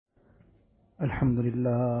الحمد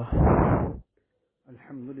لله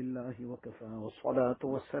الحمد لله وكفى والصلاة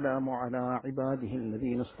والسلام على عباده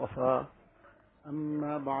الذين اصطفى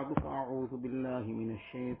أما بعد فأعوذ بالله من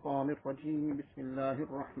الشيطان الرجيم بسم الله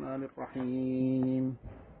الرحمن الرحيم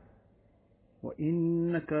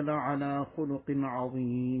وإنك لعلى خلق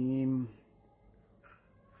عظيم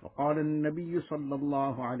فقال النبي صلى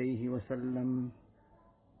الله عليه وسلم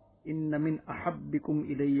إن من أحبكم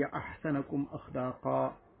إلي أحسنكم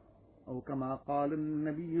أخلاقا أو كما قال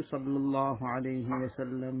النبي صلى الله عليه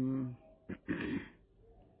وسلم.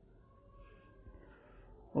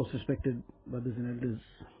 Most respected brothers and elders,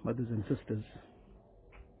 mothers and sisters,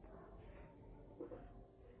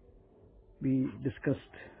 we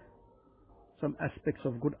discussed some aspects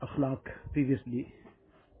of good akhlaq previously.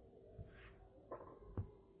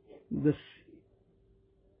 This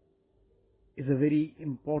is a very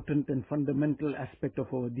important and fundamental aspect of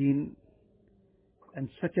our deen, and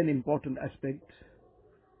such an important aspect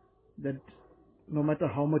that no matter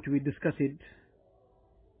how much we discuss it,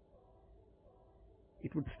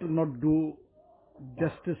 it would still not do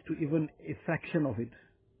justice to even a fraction of it.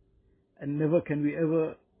 And never can we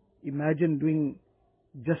ever imagine doing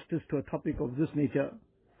justice to a topic of this nature,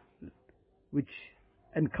 which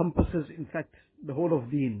encompasses, in fact, the whole of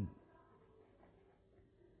deen.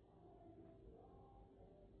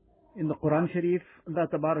 In the Quran Sharif, Allah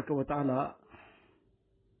Tabaraka wa Ta'ala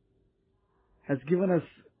has given us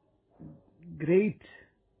great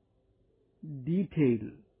detail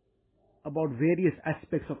about various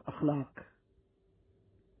aspects of akhlaq.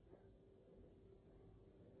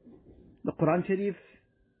 The Quran Sharif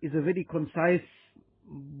is a very concise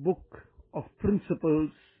book of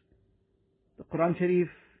principles. The Quran Sharif,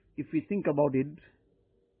 if we think about it,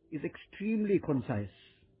 is extremely concise.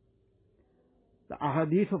 The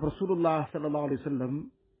ahadith of Rasulullah sallallahu alaihi wasallam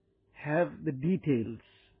have the details.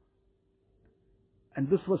 And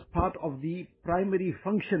this was part of the primary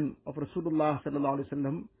function of Rasulullah sallallahu alaihi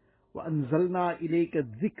wasallam. وَأَنزَلْنَا إِلَيْكَ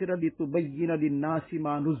الذِّكْرَ لِتُبَيِّنَ لِلنَّاسِ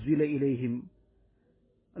مَا نُزِّلَ إِلَيْهِمْ.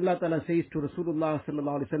 Allah Ta'ala says to Rasulullah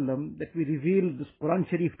sallallahu alaihi wasallam that we revealed this Quran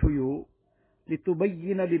Sharif to you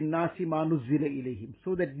لِتُبَيِّنَ لِلنَّاسِ مَا نُزِّلَ إِلَيْهِمْ,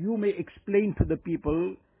 so that you may explain to the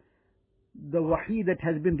people the wahi that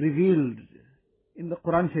has been revealed in the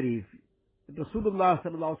Quran Sharif. That Rasulullah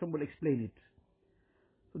sallallahu alaihi wasallam will explain it.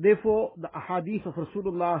 So therefore, the ahadith of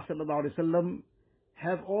Rasulullah sallallahu alaihi wasallam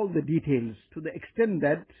have all the details, to the extent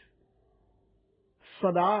that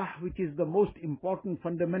salah, which is the most important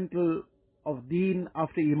fundamental of deen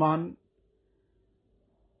after iman,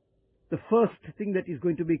 the first thing that is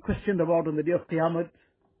going to be questioned about on the day of Qiyamah,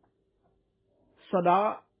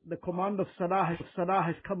 salah, the command of salah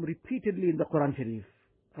has come repeatedly in the Quran Sharif.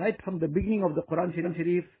 Right from the beginning of the Quran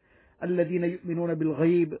Sharif, الَّذِينَ يُؤْمِنُونَ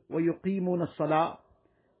بِالْغَيْبِ وَيُقِيمُونَ الصَّلَاةِ.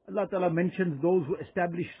 Allah Ta'ala mentions those who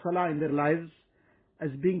establish salah in their lives as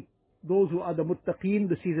being those who are the muttaqeen.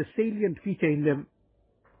 This is a salient feature in them.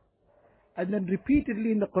 And then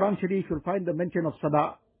repeatedly in the Quran Sharif you'll find the mention of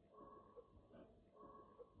salah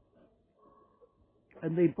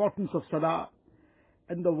and the importance of salah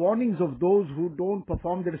and the warnings of those who don't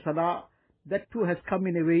perform their salah. That too has come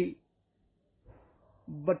in a way.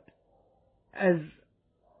 But as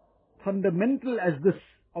fundamental as this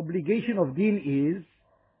obligation of deen is,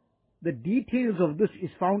 the details of this is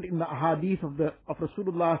found in the ahadith of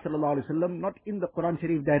Rasulullah sallallahu alaihi wasallam, not in the Quran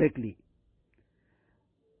Sharif directly.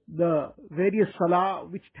 The various salah,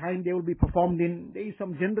 which time they will be performed in, there is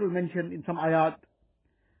some general mention in some ayat,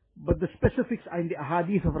 but the specifics are in the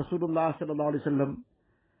ahadith of Rasulullah sallallahu alaihi wasallam.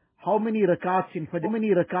 How many rakats in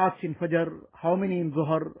Fajr, how many in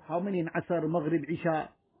Zuhr, how many in Asr, Maghrib, Isha,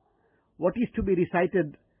 what is to be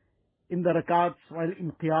recited in the rakats while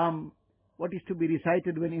in Qiyam, what is to be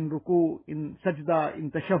recited when in Ruku, in Sajda, in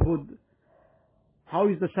Tashahhud, how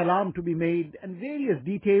is the salam to be made, and various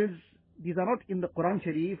details. These are not in the Quran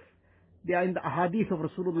Sharif, they are in the ahadith of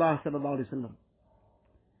Rasulullah sallallahu alaihi wasallam.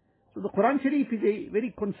 So the Quran Sharif is a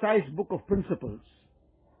very concise book of principles.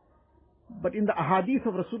 But in the ahadith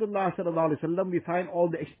of Rasulullah sallallahu alaihi wasallam we find all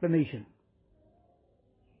the explanation.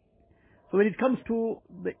 So when it comes to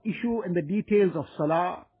the issue and the details of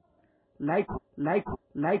salah,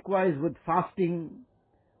 likewise with fasting,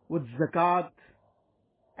 with zakat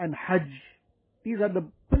and hajj, these are the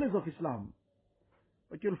pillars of Islam.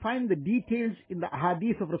 But you'll find the details in the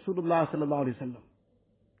ahadith of Rasulullah sallallahu alaihi wasallam.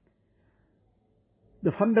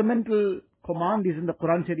 The fundamental command is in the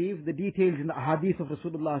Quran Sharif, the details in the ahadith of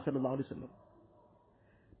Rasulullah sallallahu alaihi wasallam.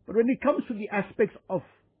 But when it comes to the aspects of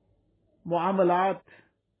muamalat,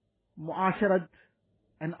 muasharat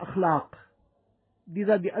and akhlaq, these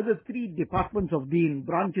are the other three departments of deen,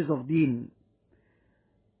 branches of deen.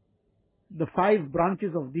 the 5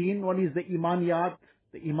 branches of deen. One is the imaniyat,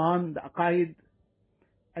 the iman, the aqaid,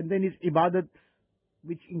 and then is ibadat,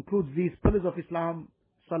 which includes these pillars of Islam,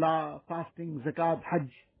 salah, fasting, zakat, hajj.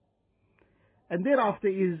 And thereafter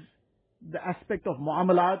is the aspect of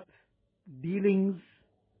muamalat, dealings,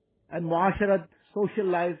 and muasharat, social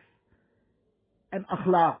life, and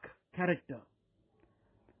akhlaq, character.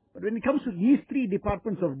 But when it comes to these 3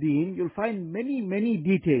 departments of deen, you'll find many, many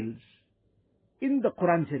details in the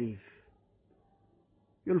Quran Sharif.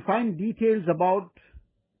 You'll find details about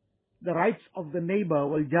the rights of the neighbor,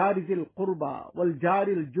 وَالْجَارِ ذِي الْقُرْبَى وَالْجَارِ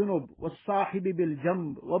الْجُنُبِ وَالصَّاحِبِ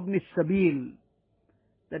بِالْجَنْبِ وَابْنِ السَّبِيلِ.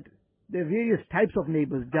 That there are various types of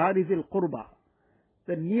neighbors. جَارِ ذِي الْقُرْبَى,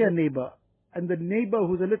 the near neighbor, and the neighbor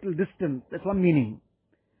who's a little distant. That's one meaning.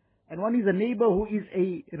 And one is a neighbor who is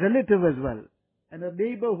a relative as well, and a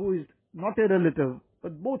neighbor who is not a relative,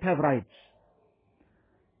 but both have rights.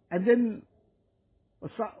 And then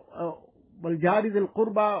وَالْجَارِ ذِي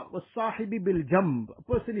الْقُرْبَى وَالصَّاحِبِ بِالْجَنْبِ. A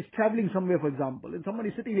person is traveling somewhere, for example, and somebody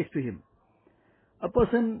is sitting next to him. A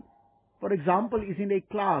person, for example, is in a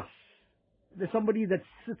class. There's somebody that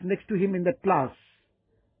sits next to him in that class.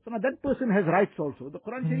 So now that person has rights also. The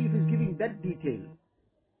Quran Sharif is giving that detail,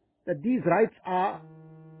 that these rights are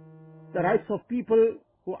the rights of people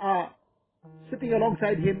who are sitting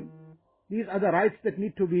alongside him. These are the rights that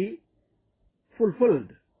need to be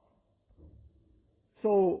fulfilled.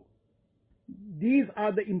 So these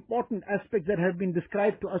are the important aspects that have been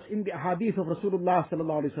described to us in the hadith of Rasulullah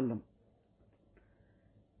sallallahu alaihi wasallam.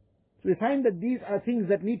 So we find that these are things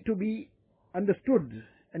that need to be understood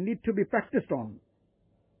and need to be practiced on,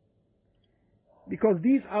 because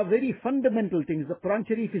these are very fundamental things. The Quran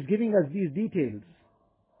Sharif is giving us these details,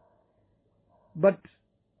 but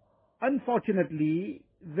unfortunately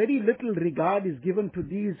very little regard is given to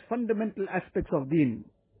these fundamental aspects of deen.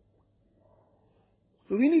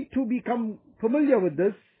 So we need to become familiar with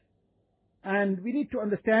this, and we need to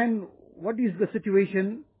understand what is the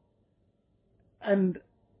situation and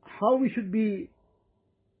how we should be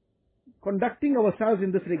conducting ourselves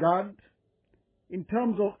in this regard, in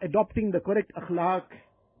terms of adopting the correct akhlaq,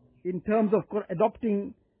 in terms of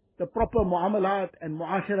adopting the proper muamalat and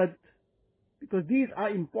muasharat, because these are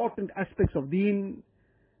important aspects of deen,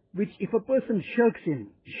 which if a person shirks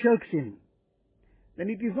in, then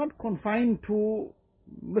it is not confined to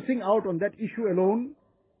missing out on that issue alone.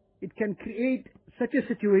 It can create such a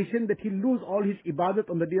situation that he'll lose all his ibadat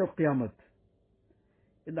on the day of Qiyamah.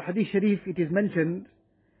 In the Hadith Sharif it is mentioned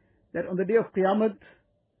that on the day of Qiyamah,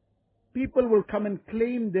 people will come and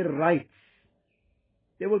claim their rights.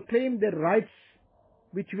 They will claim their rights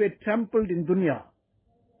which were trampled in dunya.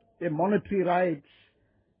 Their monetary rights,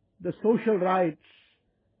 the social rights,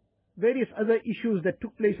 various other issues that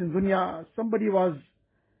took place in dunya. Somebody was,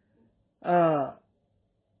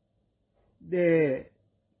 they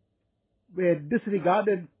were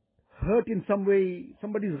disregarded, hurt in some way,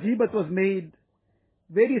 somebody's ghibat was made,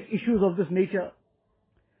 various issues of this nature.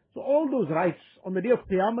 So all those rights, on the day of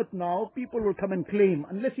Qiyamah now, people will come and claim,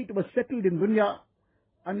 unless it was settled in dunya,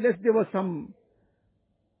 unless there was some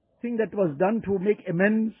thing that was done to make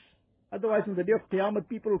amends. Otherwise, on the day of Qiyamah,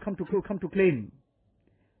 people will come to claim.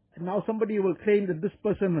 And now somebody will claim that this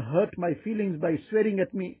person hurt my feelings by swearing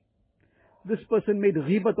at me. This person made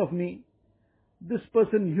ghibat of me. This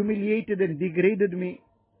person humiliated and degraded me.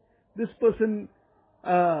 This person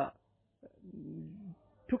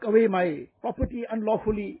took away my property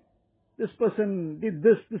unlawfully. This person did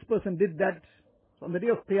this, this person did that. So on the day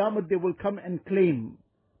of Qiyamah, they will come and claim.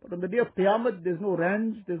 But on the day of Qiyamah, there's no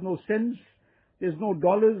rands, there's no cents, there's no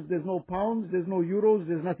dollars, there's no pounds, there's no euros,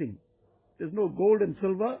 there's nothing. There's no gold and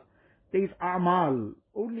silver. There is a'mal,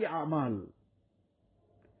 only a'mal.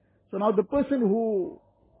 So now the person who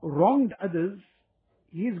wronged others,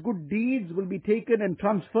 his good deeds will be taken and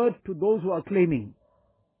transferred to those who are claiming.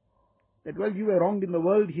 That, well, you were wronged in the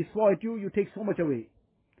world, he swore at you, you take so much away.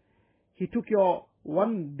 He took your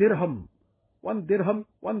 1 dirham. 1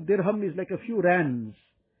 dirham is like a few rands.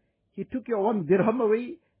 He took your 1 dirham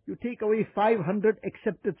away, you take away 500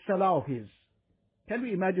 accepted salah of his. Can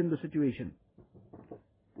we imagine the situation?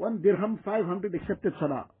 1 dirham, 500 accepted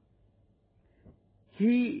salah.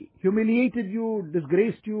 He humiliated you,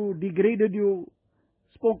 disgraced you, degraded you,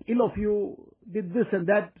 spoke ill of you, did this and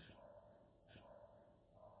that.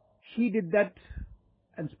 She did that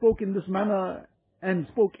and spoke in this manner and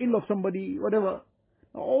spoke ill of somebody, whatever.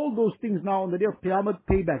 All those things now on the day of Qiyamah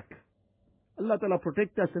pay back. Allah Ta'ala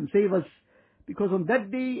protect us and save us, because on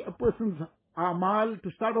that day a person's amal,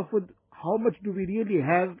 to start off with, how much do we really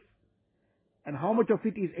have and how much of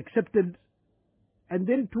it is accepted, and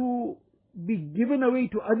then to be given away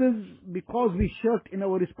to others because we shirked in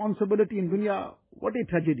our responsibility in dunya. What a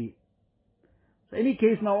tragedy. So in any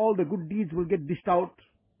case, now all the good deeds will get dished out.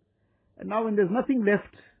 And now when there's nothing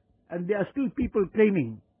left, and there are still people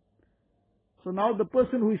claiming. So now the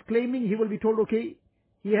person who is claiming, he will be told, okay,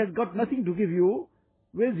 he has got nothing to give you.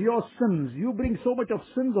 Where's your sins? You bring so much of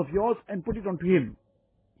sins of yours and put it onto him.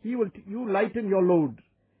 You lighten your load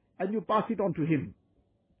and you pass it on to him.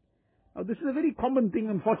 Now this is a very common thing,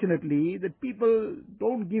 unfortunately, that people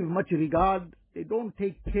don't give much regard. They don't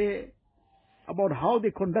take care about how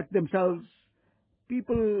they conduct themselves.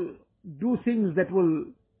 People do things that will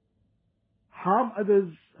harm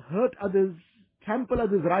others, hurt others, trample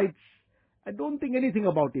others' rights, and don't think anything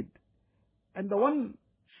about it. And the one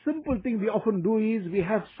simple thing we often do is we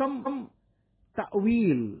have some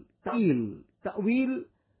ta'wil,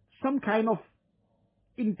 some kind of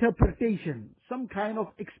interpretation, some kind of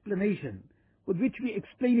explanation with which we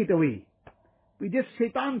explain it away.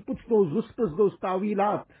 Shaitan puts those whispers, those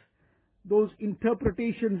ta'wilat, those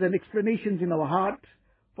interpretations and explanations in our heart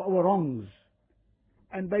for our wrongs.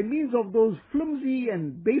 And by means of those flimsy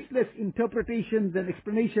and baseless interpretations and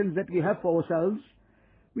explanations that we have for ourselves,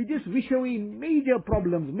 we just wish away major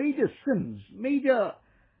problems, major sins, major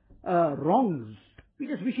wrongs. We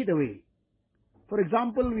just wish it away. For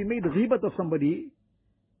example, we made ghibat of somebody,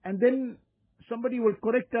 and then somebody will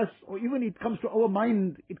correct us, or even it comes to our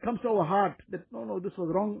mind, it comes to our heart, that no, this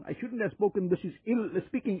was wrong, I shouldn't have spoken, this is ill,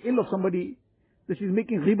 speaking ill of somebody, this is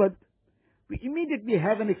making ghibat. We immediately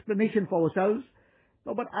have an explanation for ourselves.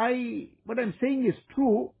 No, but what I'm saying is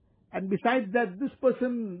true, and besides that, this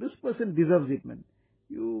person deserves it, man.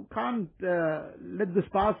 You can't let this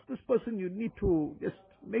pass. This person, you need to just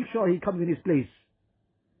make sure he comes in his place.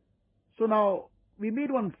 So now, we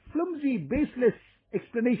made one flimsy, baseless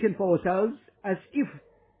explanation for ourselves, as if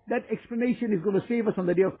that explanation is going to save us on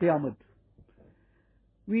the day of Qiyamah.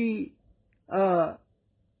 We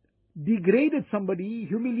degraded somebody,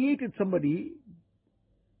 humiliated somebody,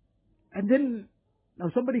 and then now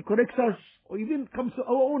somebody corrects us, or even comes to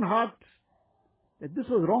our own heart that this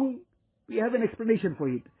was wrong, we have an explanation for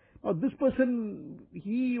it. Now this person,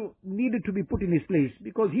 he needed to be put in his place,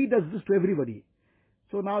 because he does this to everybody.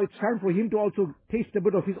 So now it's time for him to also taste a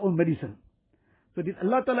bit of his own medicine. So did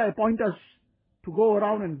Allah Ta'ala appoint us to go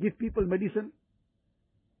around and give people medicine?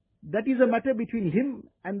 That is a matter between him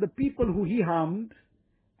and the people who he harmed,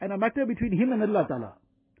 and a matter between him and Allah Ta'ala.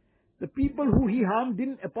 The people who he harmed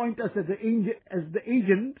didn't appoint us as the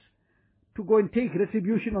agent to go and take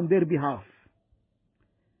retribution on their behalf.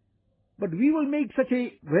 But we will make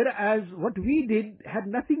whereas what we did had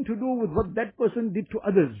nothing to do with what that person did to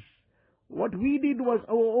others. What we did was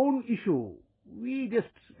our own issue. We just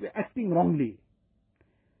were acting wrongly.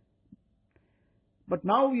 But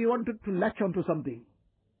now we wanted to latch onto something,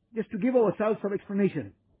 just to give ourselves some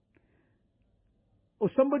explanation. Or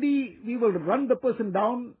somebody, we will run the person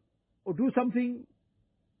down, or do something,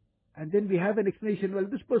 and then we have an explanation, well,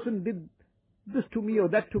 this person did this to me or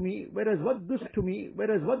that to me, whereas what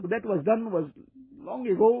that was done was long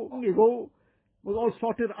ago, was all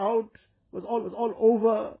sorted out, was all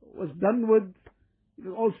over, was done with, it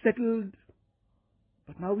was all settled.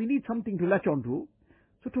 But now we need something to latch onto.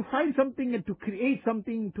 So to find something and to create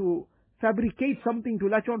something, to fabricate something to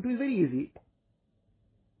latch onto is very easy.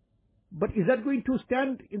 But is that going to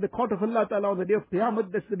stand in the court of Allah Ta'ala on the day of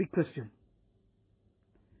Qiyamah? That's the big question.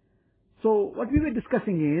 So what we were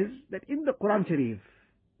discussing is that in the Quran Sharif,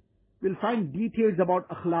 we'll find details about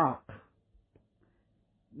akhlaq.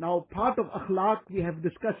 Now part of akhlaq, we have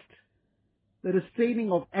discussed the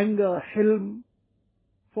restraining of anger, hilm,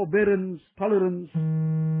 forbearance, tolerance.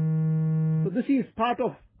 So this is part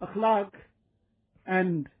of akhlaq,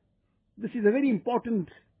 and this is a very important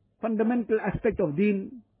fundamental aspect of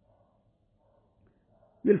deen.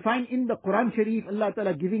 We'll find in the Quran Sharif, Allah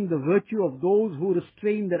Ta'ala giving the virtue of those who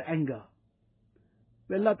restrain their anger.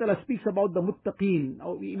 Where Allah Ta'ala speaks about the muttaqeen.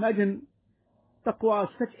 Now we imagine taqwa,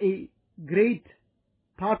 such a great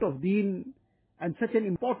part of deen, and such an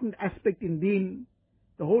important aspect in deen.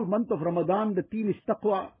 The whole month of Ramadan, the theme is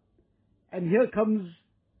taqwa. And here comes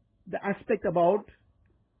the aspect about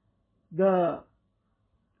the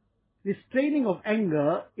restraining of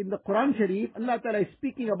anger. In the Quran Sharif, Allah Ta'ala is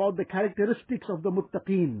speaking about the characteristics of the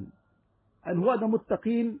muttaqeen. And who are the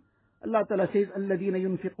muttaqeen? Allah Ta'ala says, الَّذِينَ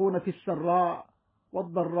يُنْفِقُونَ فِي السَّرَّاءِ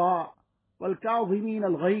وَالضَّرَّاءِ وَالْكَاظِمِينَ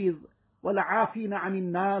الْغَيْظَ وَالْعَافِينَ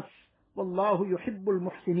عَنِ النَّاسِ وَاللَّهُ يُحِبُّ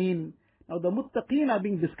الْمُحْسِنِينَ. Now the muttaqeen are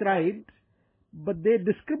being described, but their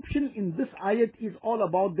description in this ayat is all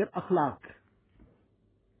about their akhlaq.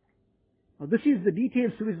 Now this is the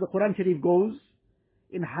details to which the Quran Sharif goes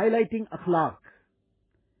in highlighting akhlaq.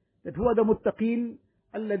 That who are the muttaqeen?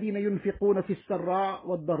 الَّذِينَ يُنْفِقُونَ فِي السَّرَّاءِ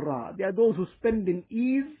وَالضَّرَّاءِ. They are those who spend in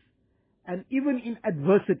ease and even in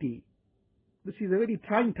adversity. This is a very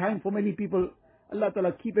trying time for many people. Allah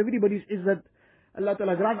Ta'ala keep everybody's izzat. Allah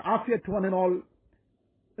Ta'ala grant afiyat to one and all.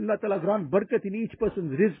 Allah Ta'ala grant barakat in each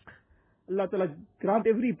person's rizq. Allah Ta'ala grant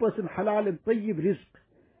every person halal and tayyib rizq.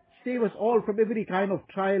 Save us all from every kind of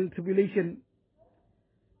trial, tribulation.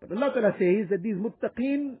 But Allah Ta'ala says that these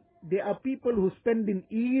muttaqeen, they are people who spend in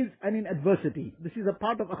ease and in adversity. This is a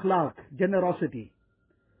part of akhlaq, generosity.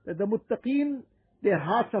 That the muttaqeen, their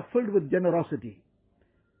hearts are filled with generosity.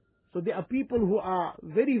 So they are people who are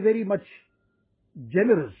very, very much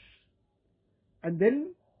generous. And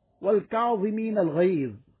then, وَالْكَاظِمِينَ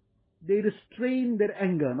الْغَيْظِ. They restrain their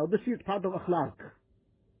anger. Now this is part of akhlaq.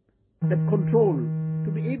 That control,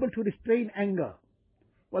 to be able to restrain anger.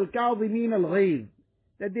 وَالْكَاظِمِينَ الْغَيْظِ.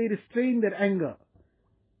 That they restrain their anger.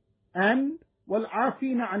 And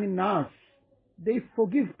وَالْعَافِينَ عَنِ النَّاسِ. They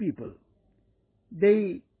forgive people.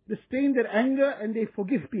 They restrain their anger and they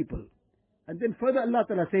forgive people. And then further Allah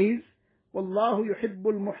Ta'ala says, وَاللَّهُ يُحِبُّ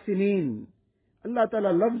الْمُحْسِنِينَ. Allah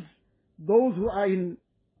Ta'ala loves those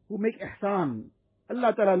who make ihsan.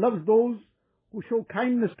 Allah Ta'ala loves those who show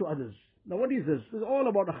kindness to others. Now what is this? This is all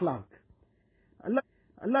about akhlaq.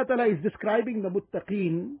 Allah Ta'ala is describing the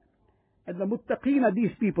muttaqeen, and the muttaqeen are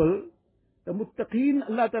these people. The muttaqeen,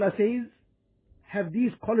 Allah Ta'ala says, have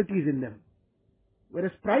these qualities in them.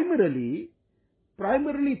 Whereas primarily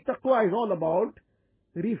taqwa is all about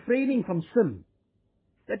refraining from sin.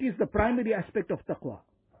 That is the primary aspect of taqwa.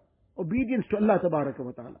 Obedience to Allah Tabaraka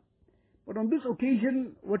wa Ta'ala. But on this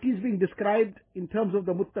occasion, what is being described in terms of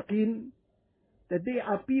the muttaqeen, that they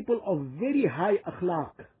are people of very high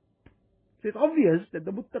akhlaq. So it's obvious that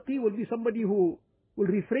the muttaqi will be somebody who will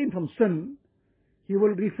refrain from sin. He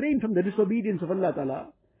will refrain from the disobedience of Allah Ta'ala.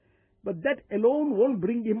 But that alone won't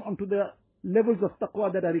bring him onto the levels of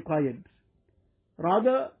taqwa that are required.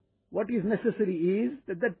 Rather, what is necessary is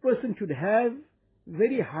that that person should have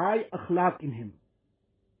very high akhlaq in him.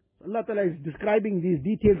 Allah Ta'ala is describing these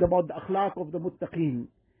details about the akhlaq of the muttaqeen.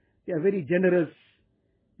 They are very generous.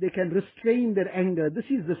 They can restrain their anger. This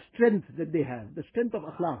is the strength that they have, the strength of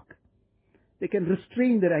akhlaq. They can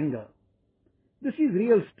restrain their anger. This is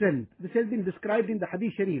real strength. This has been described in the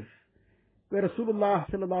Hadith Sharif, where Rasulullah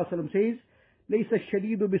Sallallahu Alaihi Wasallam says, لَيْسَ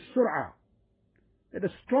الشَّدِيدُ بِالسُّرْعَةِ. That a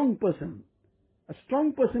strong person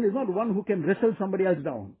is not one who can wrestle somebody else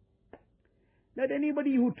down. That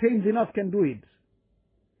anybody who trains enough can do it.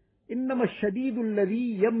 إِنَّمَا الشَّدِيدُ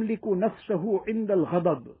الَّذِي يَمْلِكُ نَفْسَهُ عِنْدَ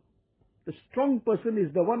الْغَضَبِ. The strong person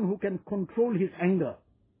is the one who can control his anger.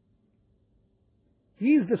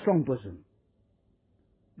 He is the strong person.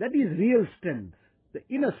 That is real strength, the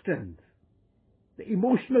inner strength, the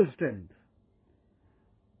emotional strength.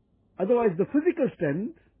 Otherwise, the physical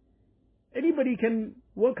strength, anybody can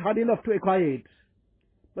work hard enough to acquire it.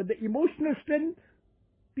 But the emotional strength,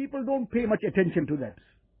 people don't pay much attention to that.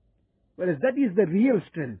 Whereas that is the real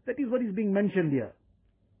strength. That is what is being mentioned here.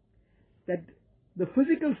 That the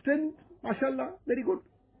physical strength, mashallah, very good.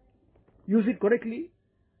 Use it correctly.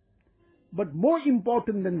 But more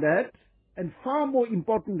important than that, and far more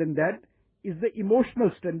important than that, is the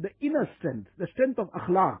emotional strength, the inner strength, the strength of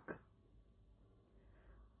akhlaq.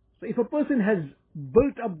 So if a person has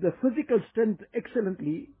built up the physical strength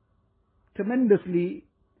excellently, tremendously,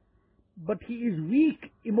 but he is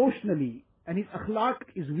weak emotionally, and his akhlaq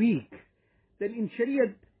is weak, then in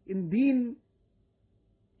Shariat, in Deen,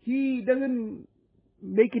 he doesn't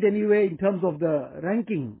make it anywhere in terms of the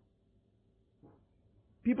ranking.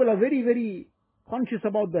 People are very, very conscious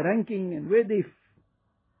about the ranking and where they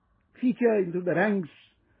feature into the ranks.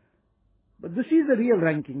 But this is the real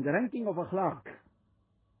ranking, the ranking of akhlaq.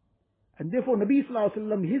 And therefore Nabi Sallallahu Alaihi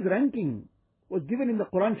Wasallam, his ranking was given in the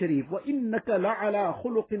Quran Sharif. وَإِنَّكَ لَعَلَى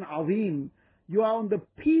خُلُقٍ عَظِيمٍ. You are on the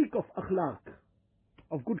peak of akhlaq,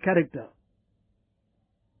 of good character.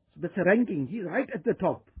 So that's a ranking. He's right at the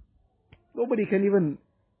top. Nobody can even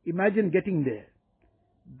imagine getting there.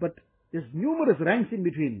 But there's numerous ranks in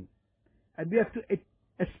between. And we have to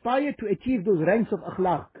aspire to achieve those ranks of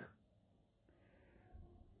akhlaq.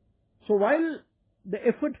 So while the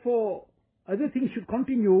effort for other things should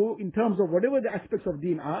continue in terms of whatever the aspects of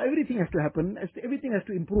deen are, everything has to happen, everything has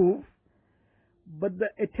to improve, but the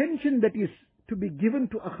attention that is to be given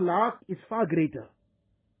to akhlaq is far greater.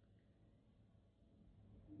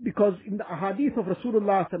 Because in the ahadith of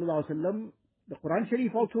Rasulullah Sallallahu Alaihi Wasallam, the Quran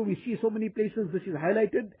Sharif also, we see so many places this is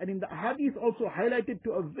highlighted, and in the ahadith also highlighted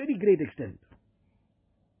to a very great extent.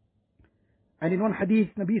 And in one hadith,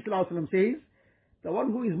 Nabi Sallallahu Alaihi Wasallam says, the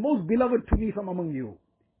one who is most beloved to me from among you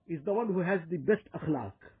is the one who has the best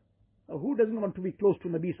akhlaq. Who doesn't want to be close to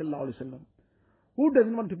Nabi sallallahu alaihi wasallam? Who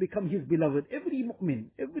doesn't want to become his beloved? Every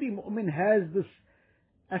mu'min has this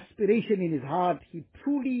aspiration in his heart. He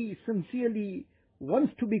truly, sincerely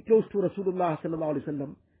wants to be close to Rasulullah sallallahu alaihi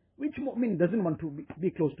wasallam. Which mu'min doesn't want to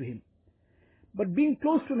be close to him? But being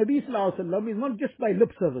close to Nabi sallallahu alaihi wasallam is not just by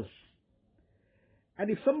lip service. And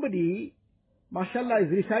if somebody, mashallah,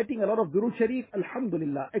 is reciting a lot of Durood Sharif,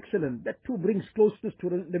 alhamdulillah, excellent. That too brings closeness to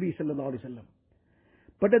Nabi sallallahu alaihi wasallam.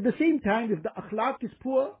 But at the same time, if the akhlaq is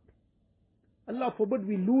poor, Allah forbid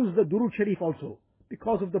we lose the Durood Sharif also.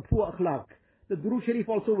 Because of the poor akhlaq. The Durood Sharif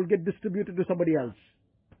also will get distributed to somebody else.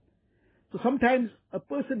 So sometimes a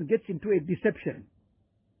person gets into a deception.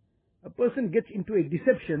 A person gets into a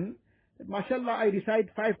deception that, mashallah, I recite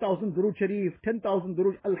 5,000 Durood Sharif, 10,000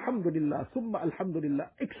 Durood, alhamdulillah, summa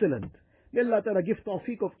alhamdulillah, excellent. May Allah Ta'ala give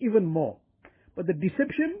tawfiq of even more. But the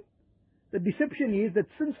deception is that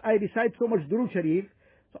since I recite so much Durood Sharif,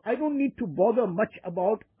 so I don't need to bother much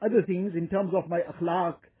about other things in terms of my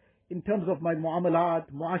akhlaq, in terms of my muamalat,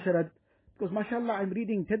 muasharat. Because mashallah, I'm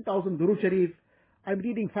reading 10,000 Durood Sharif, I'm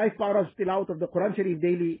reading 5 paras tilawat of the Quran Sharif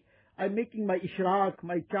daily, I'm making my ishraq,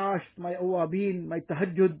 my chasht, my awabin, my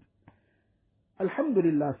tahajjud.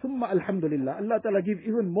 Alhamdulillah, summa alhamdulillah. Allah Ta'ala give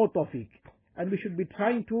even more tawfiq. And we should be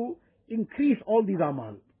trying to increase all these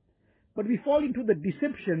amal. But we fall into the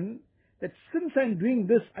deception that since I'm doing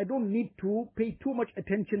this, I don't need to pay too much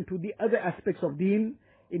attention to the other aspects of deen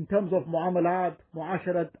in terms of muamalat,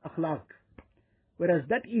 muasharat, akhlaq. Whereas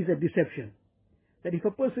that is a deception. That if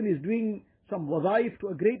a person is doing some wazaif to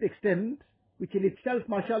a great extent, which in itself,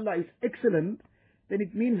 mashallah, is excellent, then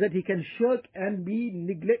it means that he can shirk and be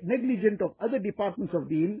negligent of other departments of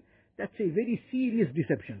deen. That's a very serious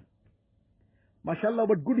deception. Mashallah,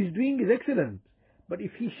 what good he's doing is excellent. But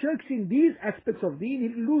if he shirks in these aspects of deen,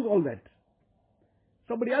 he'll lose all that.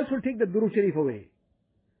 Somebody else will take the Durood Sharif away.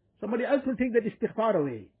 Somebody else will take the istighfar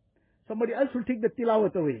away. Somebody else will take the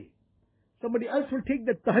tilawat away. Somebody else will take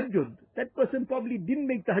the tahajjud. That person probably didn't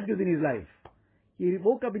make tahajjud in his life. He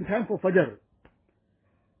woke up in time for Fajr.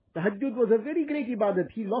 Tahajjud was a very great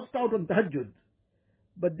ibadat. He lost out on tahajjud.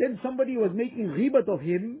 But then somebody was making ghibat of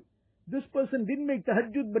him. This person didn't make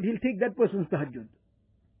tahajjud, but he'll take that person's tahajjud.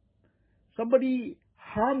 Somebody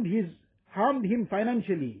harmed him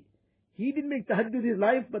financially. He didn't make tahajjud in his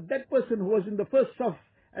life, but that person who was in the first saf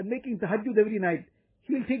and making tahajjud every night,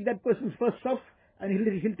 he'll take that person's first saf and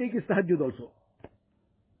he'll take his tahajjud also.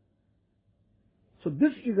 So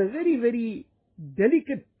this is a very, very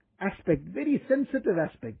delicate aspect, very sensitive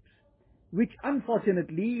aspect, which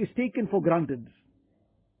unfortunately is taken for granted.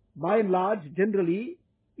 By and large, generally,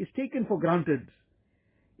 is taken for granted.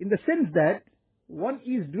 In the sense that one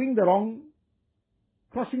is doing the wrong,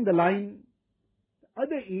 crossing the line. The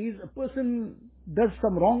other is a person does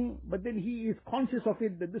some wrong, but then he is conscious of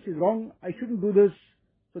it, that this is wrong, I shouldn't do this.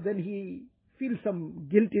 So then he feels some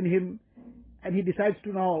guilt in him, and he decides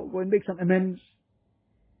to now go and make some amends.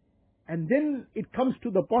 And then it comes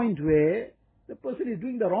to the point where the person is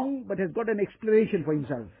doing the wrong, but has got an explanation for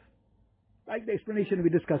himself. Like the explanation we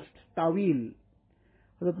discussed, Tawil.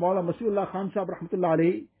 Hazrat Maulana Masihullah Khan Sahib Rahmatullah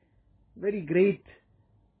Alayhi, very great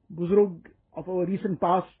Buzrug of our recent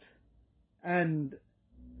past, and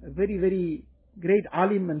a very, very great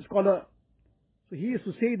alim and scholar. So he used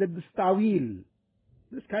to say that this Tawil,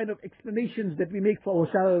 this kind of explanations that we make for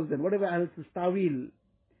ourselves and whatever else is Tawil,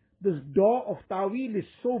 this door of Tawil is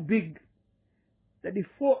so big that if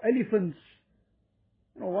 4 elephants,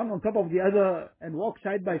 one on top of the other, and walk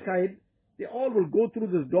side by side, they all will go through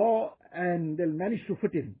this door and they'll manage to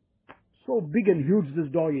fit in. So big and huge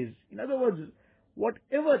this door is. In other words,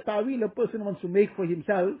 whatever Tawil a person wants to make for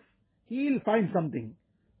himself, he'll find something.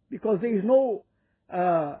 Because there is no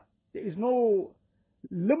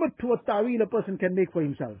limit to what Tawil a person can make for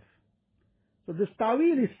himself. So this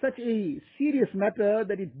Tawil is such a serious matter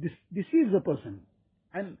that it deceives a person.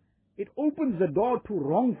 And it opens the door to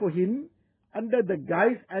wrong for him under the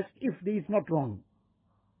guise as if there is not wrong.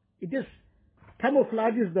 It just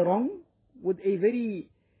camouflages the wrong with a very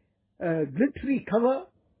glittery cover,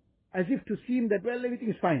 as if to seem that, well, everything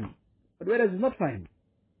is fine. But whereas it's not fine.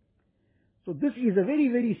 So this is a very,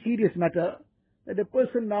 very serious matter, that a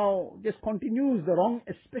person now just continues the wrong,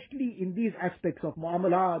 especially in these aspects of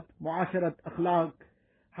muamalat, muasharat, akhlaq,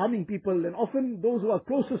 harming people. And often those who are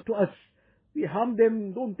closest to us, we harm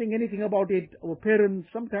them, don't think anything about it. Our parents,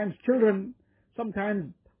 sometimes children,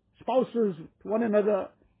 sometimes spouses to one another,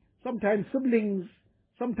 sometimes siblings,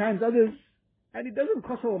 sometimes others. And it doesn't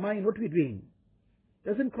cross our mind what we're doing. It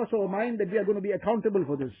doesn't cross our mind that we are going to be accountable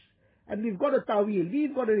for this. And we've got a tawil,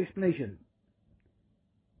 we've got an explanation.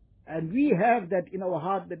 And we have that in our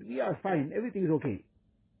heart that we are fine, everything is okay.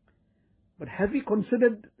 But have we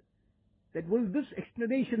considered that will this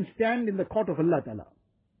explanation stand in the court of Allah Ta'ala?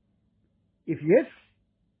 If yes,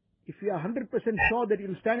 if we are 100% sure that it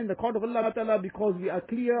will stand in the court of Allah Ta'ala because we are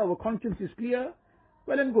clear, our conscience is clear,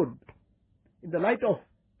 well and good. In the light of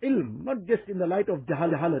ilm, not just in the light of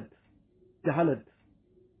jahalat.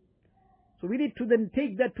 So we need to then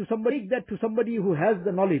take that to somebody who has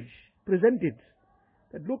the knowledge, present it.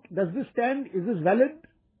 That look, does this stand? Is this valid?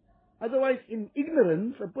 Otherwise, in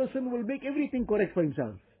ignorance, a person will make everything correct for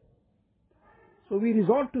himself. So we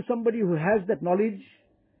resort to somebody who has that knowledge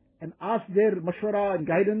and ask their mashwara and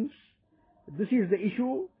guidance. This is the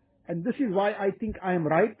issue, and this is why I think I am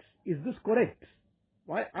right. Is this correct?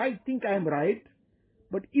 Why I think I am right,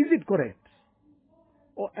 but is it correct?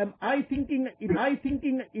 Or am I thinking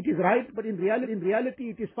it is right, but in reality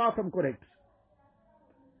it is far from correct?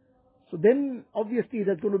 So then obviously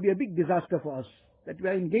that's going to be a big disaster for us, that we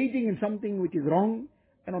are engaging in something which is wrong,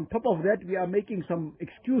 and on top of that we are making some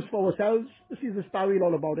excuse for ourselves. This is the Tawil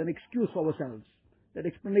all about, an excuse for ourselves. That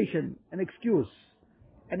explanation, an excuse,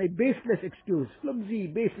 and a baseless excuse, flimsy,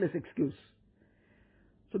 baseless excuse.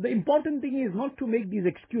 So the important thing is not to make these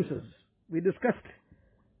excuses. We discussed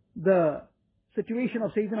the situation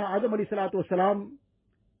of Sayyidina Adam alayhi salatu wasalam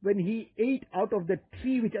when he ate out of the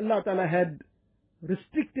tree which Allah Ta'ala had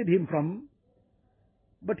restricted him from,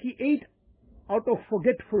 but he ate out of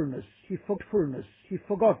forgetfulness. He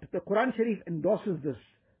forgot. The Quran Sharif endorses this.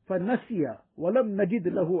 فَنَسِيَ وَلَمْ نَجِدْ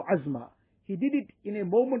لَهُ عَزْمًا. He did it in a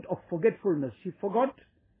moment of forgetfulness. He forgot.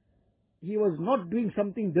 He was not doing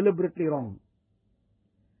something deliberately wrong.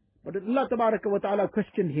 But Allah Tabaraka wa Ta'ala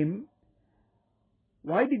questioned him,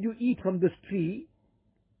 why did you eat from this tree?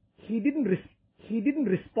 He didn't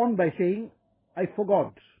respond by saying, I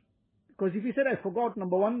forgot. Because if he said, I forgot,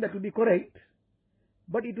 number one, that will be correct.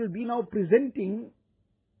 But it will be now presenting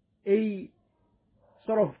a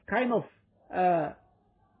sort of kind of a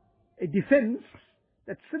defense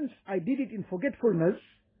that since I did it in forgetfulness,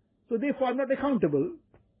 so therefore I'm not accountable.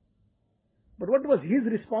 But what was his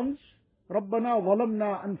response? رَبَّنَا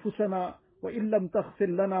ظَلَمْنَا أَنفُسَنَا وَإِن لَمْ تَغْفِرْ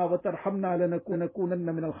لَنَا وَتَرْحَمْنَا لَنَكُونَنَّ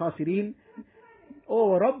مِنَ الْخَاسِرِينَ.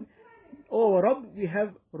 Oh Rabb, we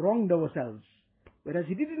have wronged ourselves. Whereas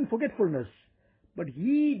he did it in forgetfulness. But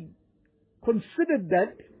he considered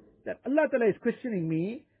that Allah Ta'ala is questioning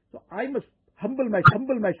me, so I must humble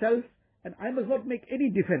myself, and I must not make any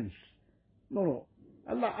defense. No.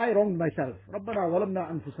 Allah, I wronged myself. رَبَّنَا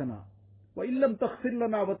ظَلَمْنَا أَنفُسَنَا وَإِن لَمْ تَغْفِرْ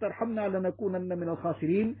لَنَا وَتَرْحَمْنَا لَنَكُونَنَّ مِنَ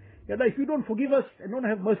الْخَاسِرِينَ. Yada, if you don't forgive us and don't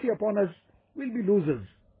have mercy upon us, we'll be losers.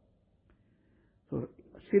 So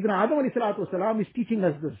Sayyidina Adam alayhi salatu wasalam is teaching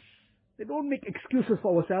us this. They don't make excuses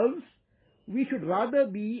for ourselves. We should rather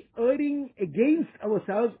be erring against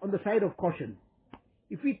ourselves on the side of caution.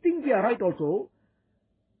 If we think we are right also,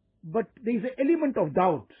 but there is an element of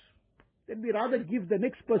doubt, then we rather give the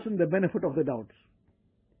next person the benefit of the doubt.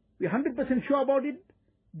 We're 100% sure about it,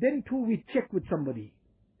 then too we check with somebody.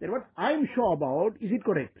 That what I'm sure about, is it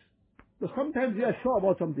correct? So sometimes we are sure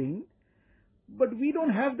about something, but we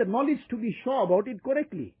don't have the knowledge to be sure about it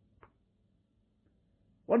correctly.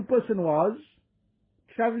 One person was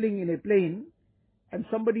traveling in a plane, and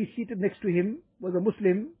somebody seated next to him was a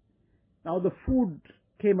Muslim. Now the food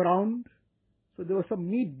came around, so there was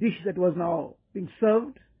some meat dish that was now being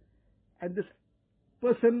served, and this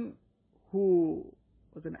person who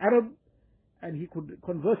was an Arab, and he could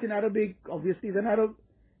converse in Arabic, obviously he's an Arab,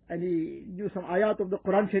 and he knew some ayat of the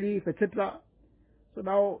Quran Sharif, etc. So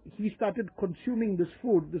now he started consuming this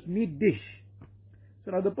food, this meat dish.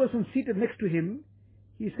 So now the person seated next to him,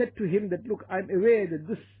 he said to him that, look, I'm aware that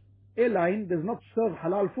this airline does not serve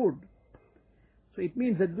halal food. So it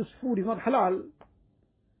means that this food is not halal.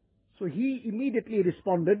 So he immediately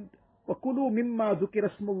responded, وَكُلُوا مِمَّا ذُكِرَ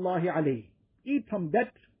اسْمُ اللَّهِ عَلَيْهِ. Eat from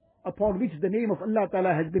that upon which the name of Allah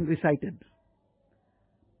Ta'ala has been recited.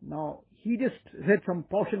 Now, he just read some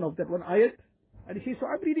portion of that one ayat, and he says, so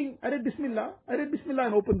I read Bismillah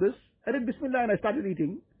and opened this, I read Bismillah and I started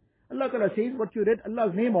eating. Allah Ta'ala says, what you read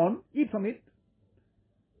Allah's name on, eat from it.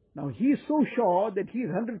 Now, he is so sure that he is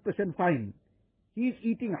 100% fine. He is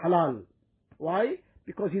eating halal. Why?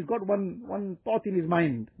 Because he's got one thought in his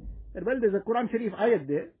mind, that well, there's a Quran Sharif ayat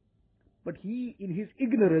there, but he, in his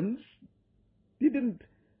ignorance, didn't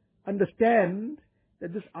understand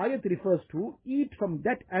that this ayat refers to eat from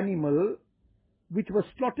that animal which was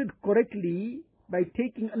slaughtered correctly by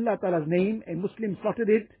taking Allah Ta'ala's name. A Muslim slaughtered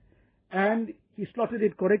it, and he slaughtered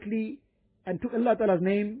it correctly and took Allah Ta'ala's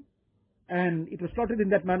name, and it was slaughtered in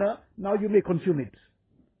that manner. Now you may consume it.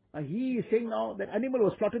 He is saying now that animal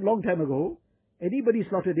was slaughtered long time ago. Anybody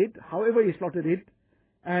slaughtered it, however he slaughtered it,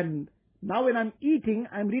 and now when I'm eating,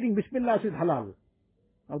 I'm reading Bismillah, says halal.